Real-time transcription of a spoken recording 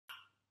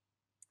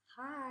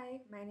Hi,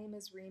 my name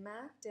is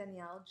Rima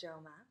Danielle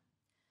Joma.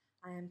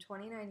 I am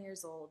 29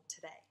 years old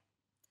today.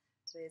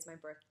 Today is my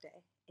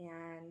birthday,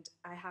 and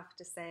I have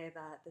to say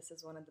that this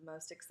is one of the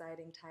most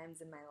exciting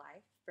times in my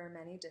life for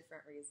many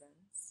different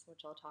reasons,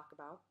 which I'll talk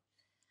about.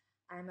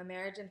 I'm a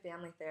marriage and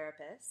family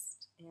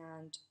therapist,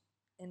 and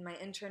in my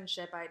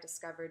internship, I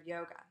discovered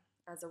yoga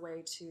as a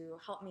way to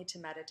help me to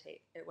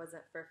meditate. It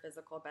wasn't for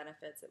physical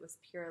benefits, it was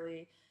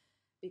purely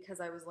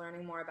because I was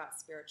learning more about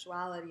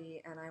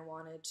spirituality and I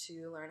wanted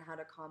to learn how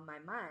to calm my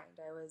mind.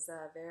 I was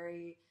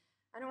very,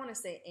 I don't want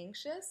to say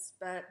anxious,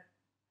 but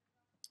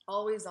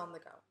always on the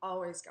go,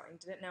 always going.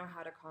 Didn't know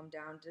how to calm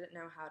down, didn't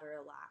know how to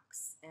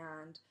relax.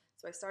 And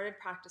so I started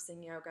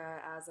practicing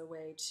yoga as a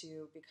way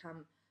to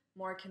become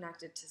more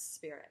connected to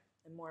spirit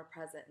and more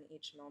present in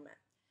each moment.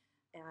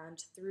 And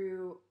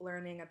through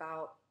learning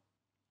about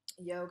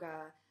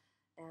yoga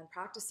and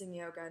practicing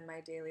yoga in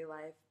my daily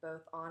life,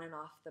 both on and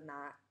off the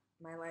mat,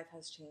 my life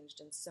has changed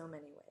in so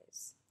many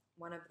ways.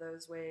 One of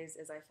those ways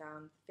is I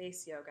found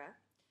face yoga,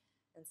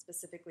 and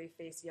specifically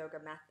face yoga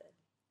method.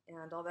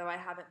 And although I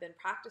haven't been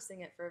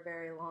practicing it for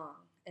very long,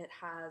 it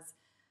has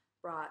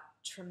brought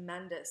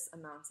tremendous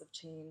amounts of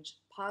change,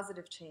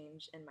 positive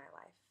change in my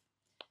life.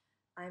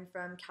 I'm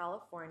from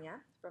California,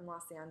 from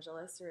Los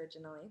Angeles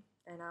originally.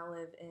 I now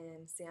live in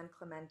San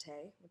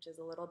Clemente, which is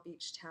a little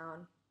beach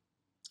town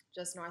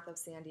just north of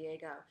San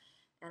Diego.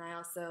 And I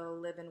also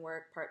live and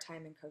work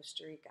part-time in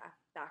Costa Rica,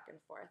 back and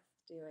forth,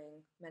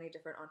 doing many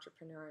different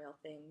entrepreneurial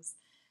things.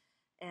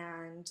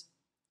 And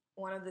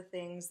one of the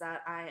things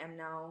that I am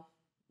now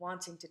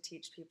wanting to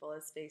teach people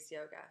is face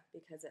yoga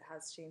because it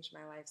has changed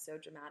my life so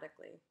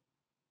dramatically.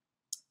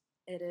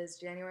 It is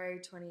January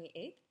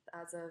 28th,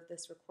 as of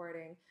this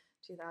recording,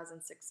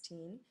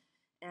 2016,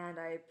 and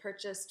I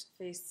purchased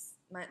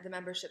the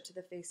membership to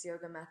the face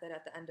yoga method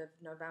at the end of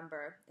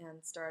November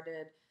and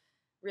started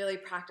really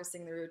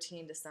practicing the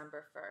routine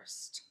December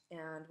 1st.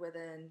 And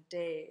within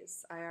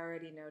days, I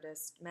already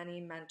noticed many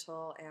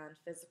mental and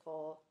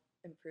physical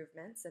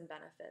improvements and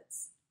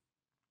benefits.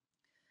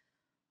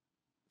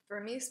 For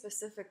me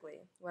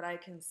specifically, what I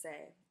can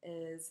say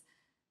is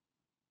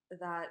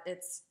that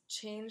it's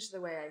changed the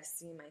way I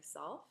see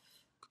myself.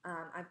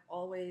 I've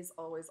always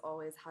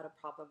had a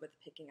problem with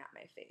picking at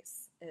my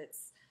face.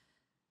 It's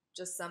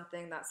just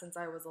something that since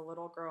I was a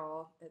little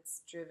girl,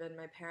 it's driven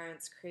my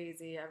parents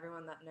crazy,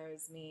 everyone that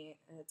knows me.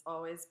 It's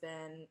always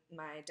been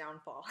my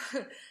downfall.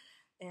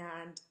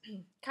 And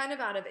kind of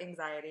out of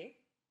anxiety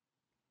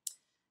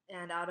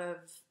and out of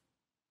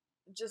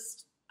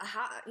just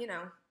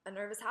a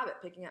nervous habit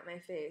picking at my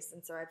face.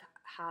 And so I've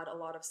had a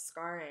lot of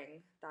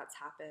scarring that's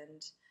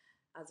happened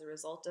as a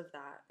result of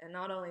that. And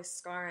not only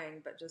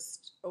scarring, but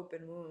just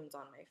open wounds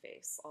on my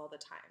face all the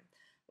time,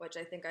 which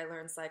I think I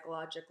learned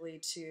psychologically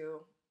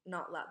to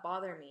not let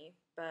bother me,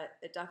 but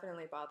it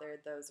definitely bothered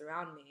those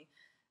around me,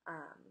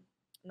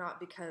 not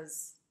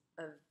because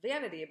of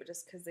vanity, but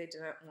just because they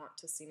didn't want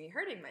to see me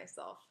hurting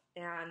myself.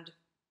 And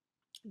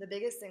the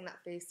biggest thing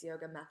that face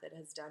yoga method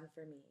has done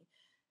for me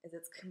is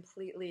it's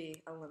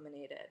completely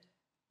eliminated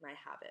my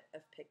habit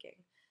of picking.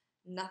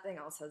 Nothing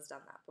else has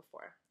done that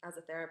before. As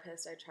a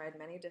therapist, I tried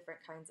many different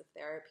kinds of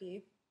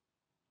therapy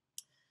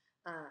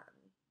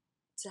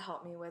to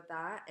help me with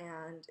that,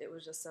 and it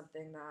was just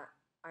something that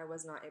I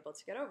was not able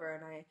to get over,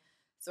 and I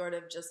sort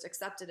of just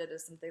accepted it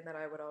as something that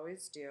I would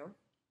always do.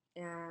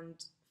 And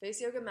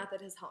face yoga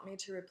method has helped me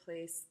to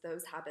replace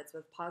those habits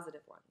with positive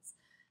ones.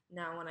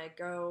 Now when I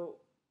go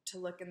to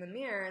look in the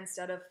mirror,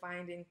 instead of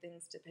finding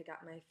things to pick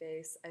at my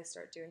face, I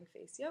start doing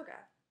face yoga.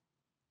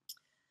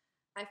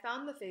 I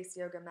found the face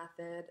yoga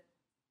method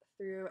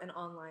through an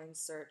online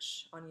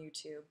search on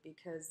YouTube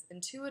because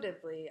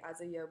intuitively,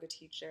 as a yoga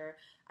teacher,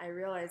 I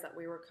realized that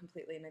we were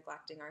completely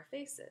neglecting our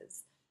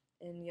faces.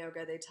 In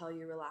yoga, they tell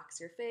you relax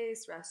your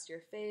face, rest your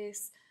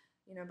face,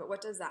 but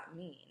what does that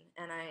mean?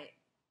 And I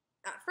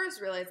at first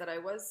realized that I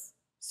was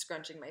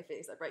scrunching my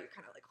face up, right? You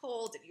kind of like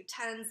hold and you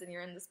tense and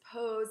you're in this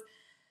pose.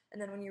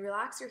 And then when you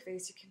relax your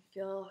face, you can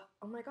feel,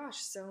 oh my gosh,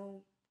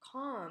 so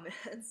calm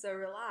and so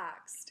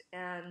relaxed.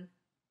 And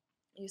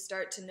you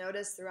start to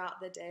notice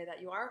throughout the day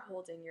that you are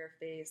holding your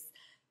face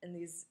in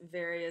these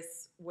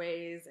various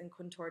ways and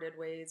contorted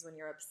ways when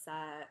you're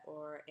upset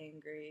or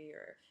angry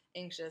or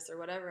anxious or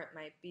whatever it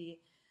might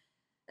be.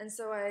 And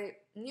so I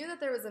knew that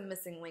there was a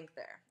missing link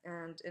there.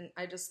 And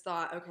I just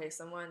thought, okay,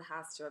 someone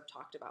has to have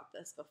talked about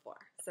this before.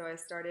 So I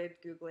started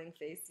Googling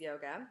face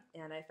yoga,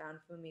 and I found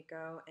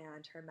Fumiko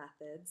and her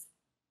methods.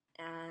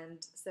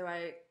 And so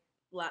I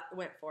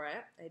went for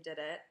it. I did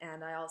it.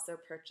 And I also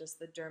purchased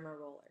the derma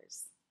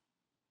rollers.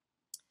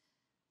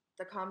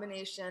 The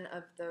combination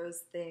of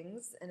those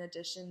things, in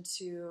addition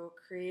to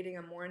creating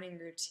a morning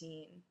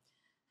routine,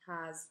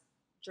 has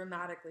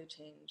dramatically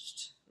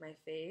changed my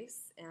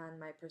face and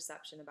my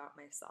perception about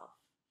myself.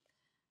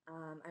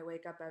 I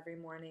wake up every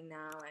morning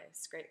now, I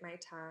scrape my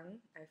tongue,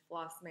 I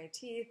floss my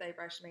teeth, I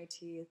brush my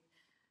teeth,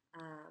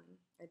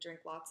 I drink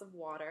lots of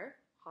water,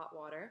 hot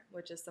water,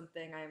 which is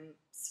something I'm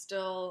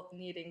still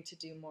needing to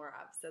do more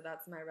of. So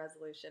that's my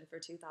resolution for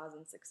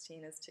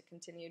 2016, is to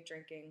continue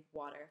drinking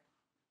water.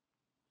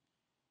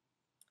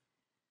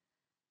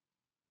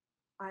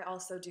 I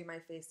also do my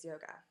face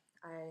yoga.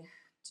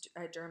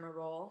 I derma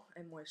roll,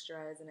 I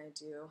moisturize, and I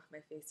do my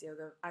face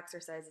yoga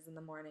exercises in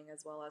the morning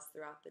as well as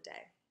throughout the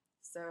day.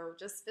 So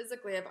just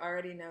physically, I've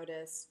already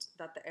noticed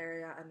that the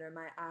area under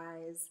my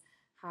eyes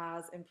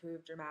has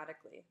improved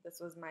dramatically. This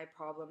was my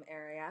problem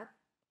area.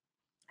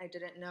 I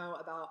didn't know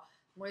about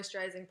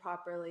moisturizing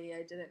properly.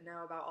 I didn't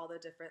know about all the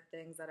different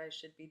things that I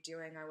should be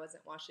doing. I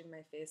wasn't washing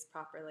my face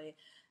properly.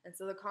 And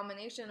so the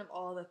combination of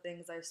all the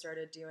things I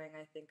started doing,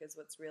 I think, is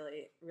what's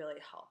really, really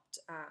helped.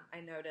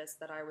 I noticed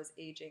that I was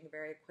aging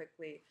very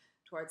quickly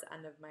towards the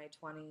end of my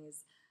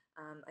 20s.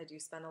 I do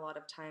spend a lot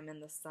of time in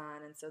the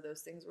sun, and so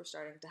those things were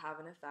starting to have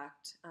an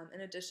effect,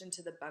 in addition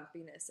to the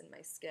bumpiness in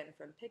my skin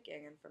from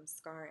picking and from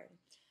scarring.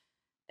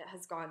 It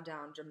has gone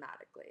down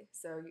dramatically.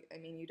 So, I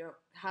mean, you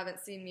haven't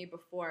seen me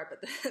before,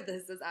 but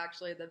this is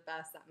actually the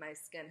best that my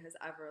skin has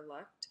ever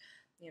looked,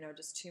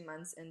 just 2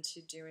 months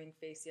into doing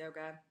face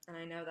yoga. And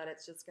I know that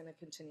it's just going to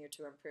continue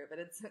to improve.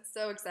 And it's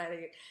so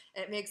exciting.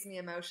 It makes me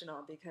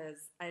emotional because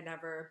I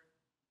never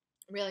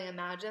really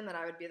imagined that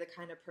I would be the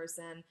kind of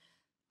person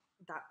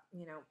that,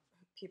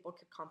 people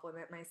could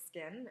compliment my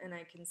skin, and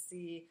I can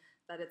see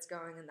that it's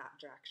going in that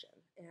direction.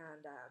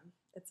 And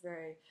it's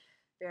very,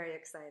 very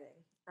exciting.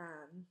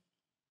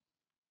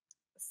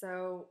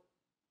 So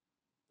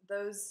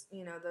those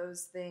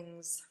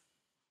things,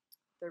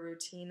 the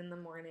routine in the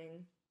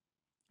morning,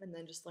 and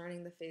then just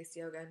learning the face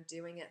yoga and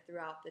doing it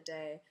throughout the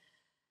day,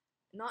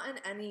 not in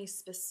any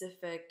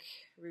specific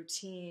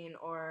routine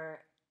or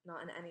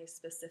not in any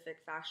specific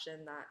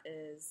fashion that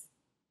is,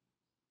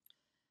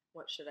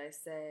 what should I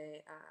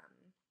say,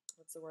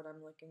 what's the word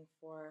I'm looking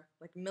for,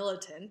 like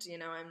militant,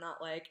 I'm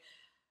not like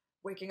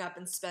waking up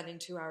and spending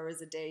 2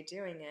 hours a day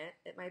doing it.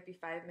 It might be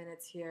 5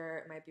 minutes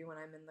here. It might be when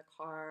I'm in the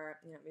car.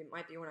 It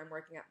might be when I'm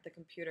working at the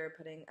computer,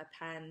 putting a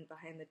pen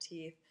behind the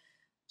teeth.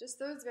 Just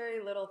those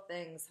very little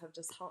things have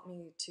just helped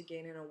me to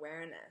gain an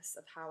awareness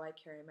of how I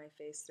carry my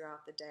face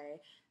throughout the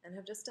day, and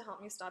have just to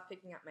help me stop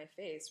picking at my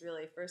face.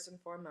 Really, first and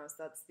foremost,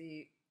 that's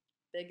the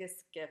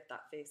biggest gift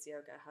that face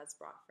yoga has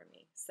brought for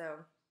me. So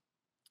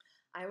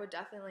I would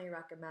definitely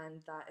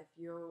recommend that if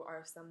you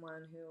are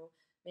someone who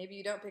maybe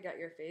you don't pick at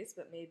your face,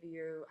 but maybe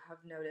you have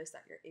noticed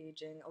that you're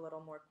aging a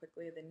little more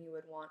quickly than you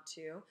would want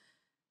to,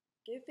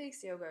 give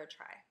face yoga a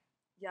try.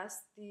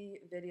 Yes, the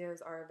videos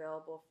are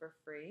available for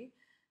free,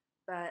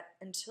 but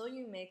until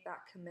you make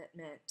that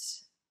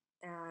commitment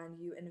and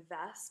you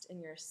invest in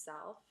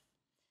yourself,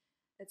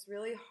 it's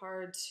really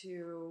hard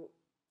to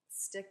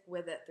stick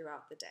with it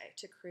throughout the day,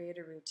 to create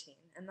a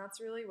routine. And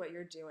that's really what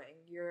you're doing.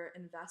 You're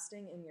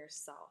investing in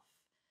yourself.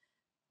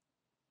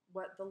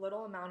 What the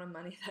little amount of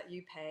money that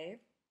you pay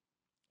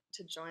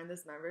to join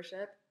this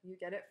membership, you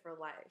get it for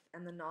life.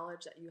 And the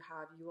knowledge that you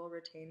have, you will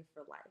retain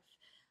for life.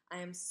 I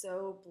am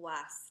so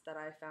blessed that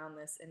I found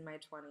this in my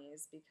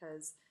 20s,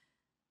 because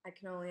I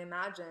can only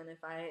imagine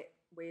if I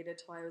waited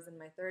till I was in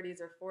my 30s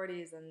or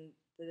 40s and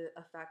the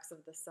effects of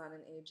the sun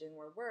and aging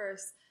were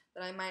worse,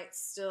 that I might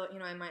still,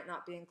 I might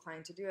not be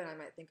inclined to do it. I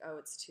might think, oh,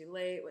 it's too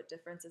late. What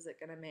difference is it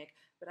going to make?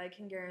 But I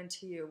can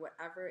guarantee you,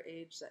 whatever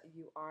age that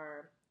you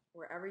are,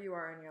 wherever you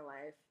are in your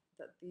life,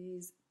 that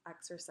these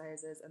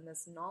exercises and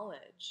this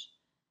knowledge,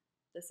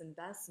 this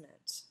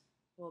investment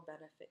will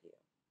benefit you.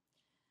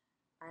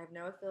 I have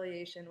no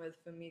affiliation with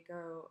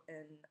Fumiko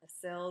in a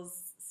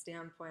sales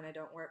standpoint. I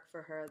don't work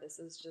for her. This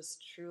is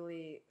just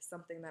truly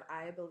something that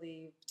I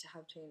believe to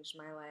have changed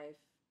my life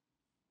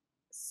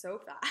so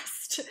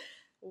fast,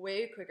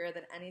 way quicker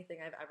than anything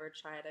I've ever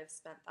tried. I've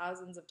spent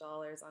thousands of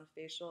dollars on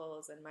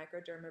facials and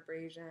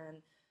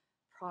microdermabrasion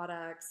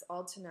products,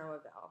 all to no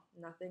avail.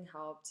 Nothing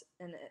helped.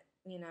 And it,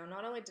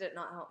 not only did it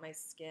not help my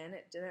skin,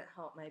 it didn't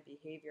help my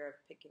behavior of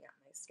picking at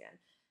my skin.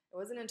 It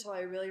wasn't until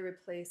I really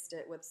replaced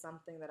it with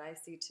something that I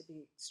see to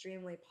be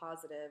extremely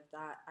positive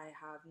that I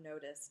have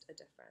noticed a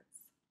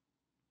difference.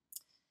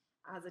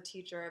 As a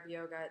teacher of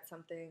yoga, it's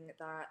something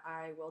that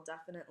I will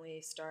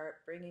definitely start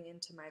bringing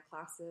into my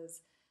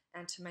classes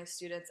and to my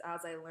students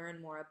as I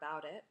learn more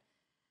about it.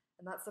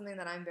 And that's something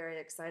that I'm very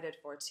excited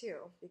for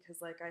too,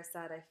 because like I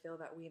said, I feel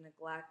that we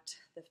neglect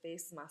the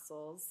face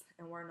muscles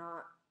and we're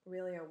not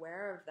really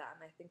aware of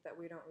them. I think that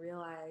we don't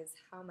realize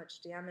how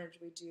much damage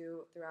we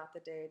do throughout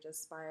the day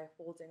just by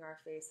holding our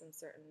face in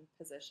certain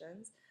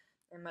positions.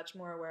 I'm much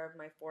more aware of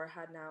my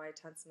forehead now. I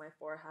tense my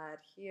forehead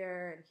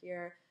here and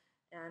here,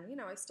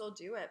 and I still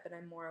do it, but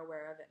I'm more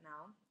aware of it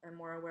now. I'm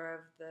more aware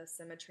of the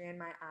symmetry in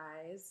my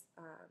eyes.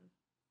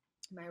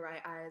 My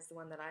right eye is the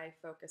one that I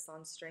focus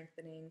on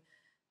strengthening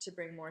to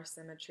bring more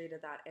symmetry to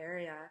that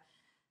area,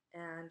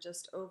 and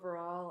just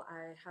overall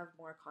I have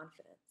more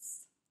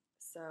confidence.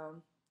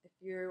 So if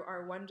you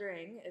are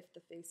wondering if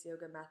the face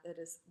yoga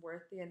method is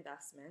worth the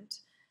investment,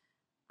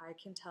 I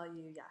can tell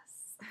you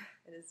yes,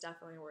 it is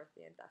definitely worth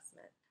the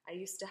investment. I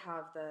used to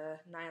have the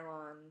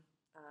nylon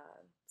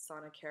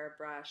Sonicare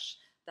brush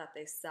that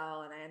they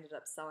sell, and I ended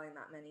up selling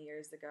that many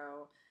years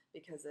ago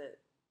because it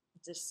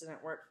just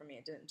didn't work for me.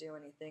 It didn't do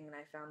anything, and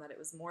I found that it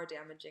was more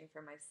damaging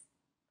for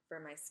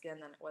my skin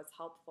than it was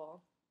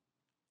helpful.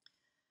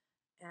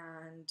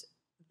 And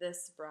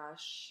this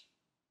brush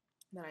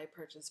that I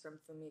purchased from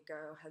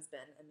Fumiko has been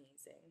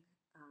amazing.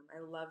 I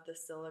love the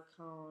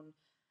silicone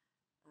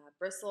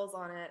bristles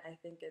on it. I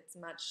think it's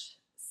much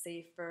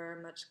safer,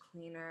 much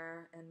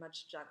cleaner, and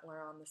much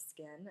gentler on the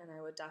skin, and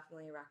I would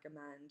definitely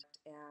recommend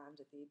and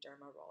the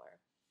derma roller.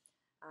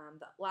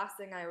 The last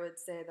thing I would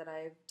say that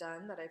I've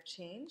done that I've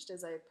changed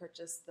is I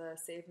purchased the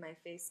Save My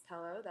Face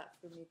pillow that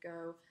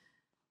Fumiko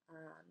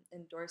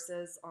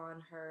endorses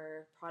on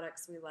her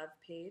Products We Love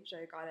page.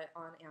 I got it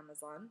on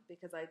Amazon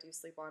because I do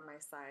sleep on my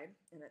side,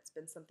 and it's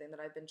been something that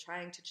I've been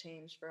trying to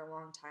change for a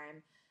long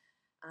time.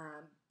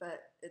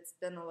 But it's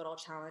been a little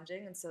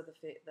challenging, and so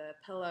the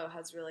pillow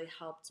has really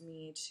helped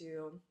me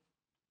to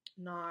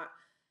not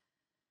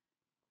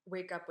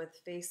wake up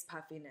with face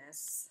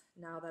puffiness.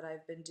 Now that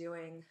I've been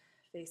doing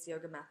face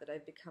yoga method,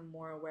 I've become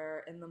more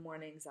aware in the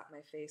mornings that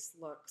my face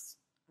looks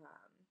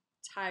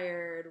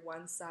tired.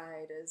 One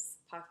side is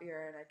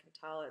puffier, and I can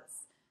tell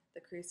it's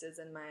the creases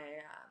in my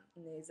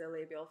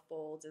nasolabial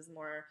folds is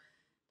more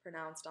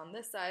pronounced on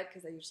this side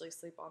because I usually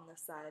sleep on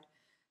this side.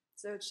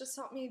 So it's just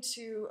helped me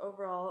to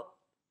overall,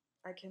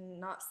 I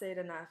cannot say it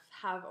enough,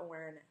 have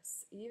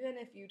awareness. Even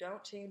if you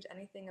don't change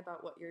anything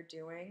about what you're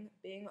doing,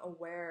 being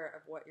aware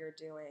of what you're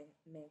doing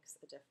makes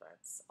a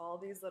difference. All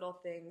these little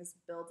things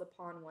build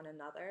upon one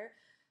another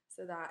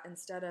so that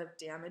instead of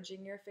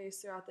damaging your face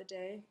throughout the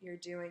day, you're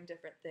doing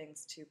different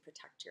things to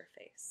protect your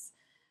face.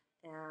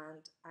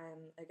 And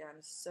I'm,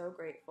 again, so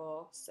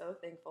grateful, so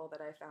thankful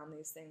that I found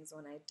these things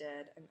when I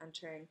did. I'm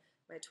entering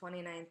my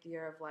 29th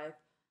year of life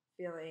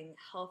feeling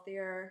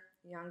healthier,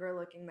 younger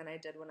looking than I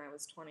did when I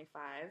was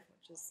 25,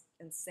 which is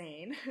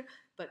insane,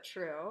 but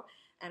true.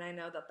 And I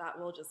know that that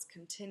will just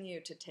continue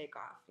to take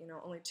off. You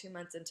know, only 2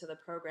 months into the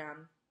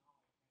program,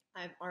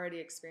 I'm already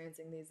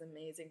experiencing these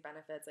amazing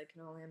benefits. I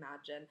can only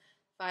imagine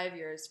 5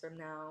 years from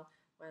now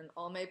when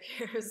all my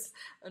peers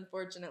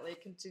unfortunately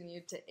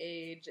continue to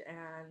age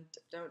and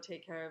don't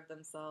take care of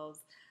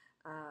themselves,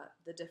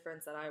 the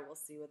difference that I will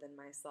see within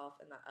myself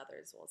and that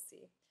others will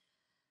see.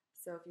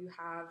 So if you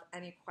have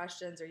any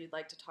questions or you'd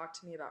like to talk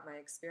to me about my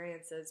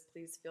experiences,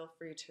 please feel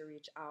free to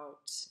reach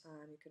out.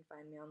 You can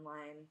find me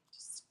online.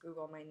 Just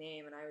Google my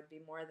name, and I would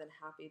be more than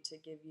happy to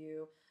give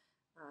you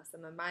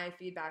some of my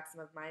feedback,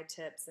 some of my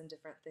tips, and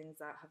different things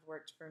that have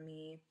worked for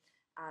me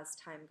as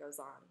time goes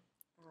on.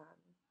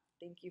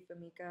 Thank you,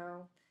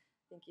 Fumiko.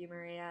 Thank you,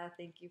 Maria.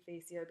 Thank you,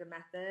 Face Yoga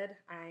Method.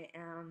 I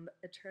am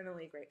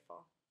eternally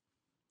grateful.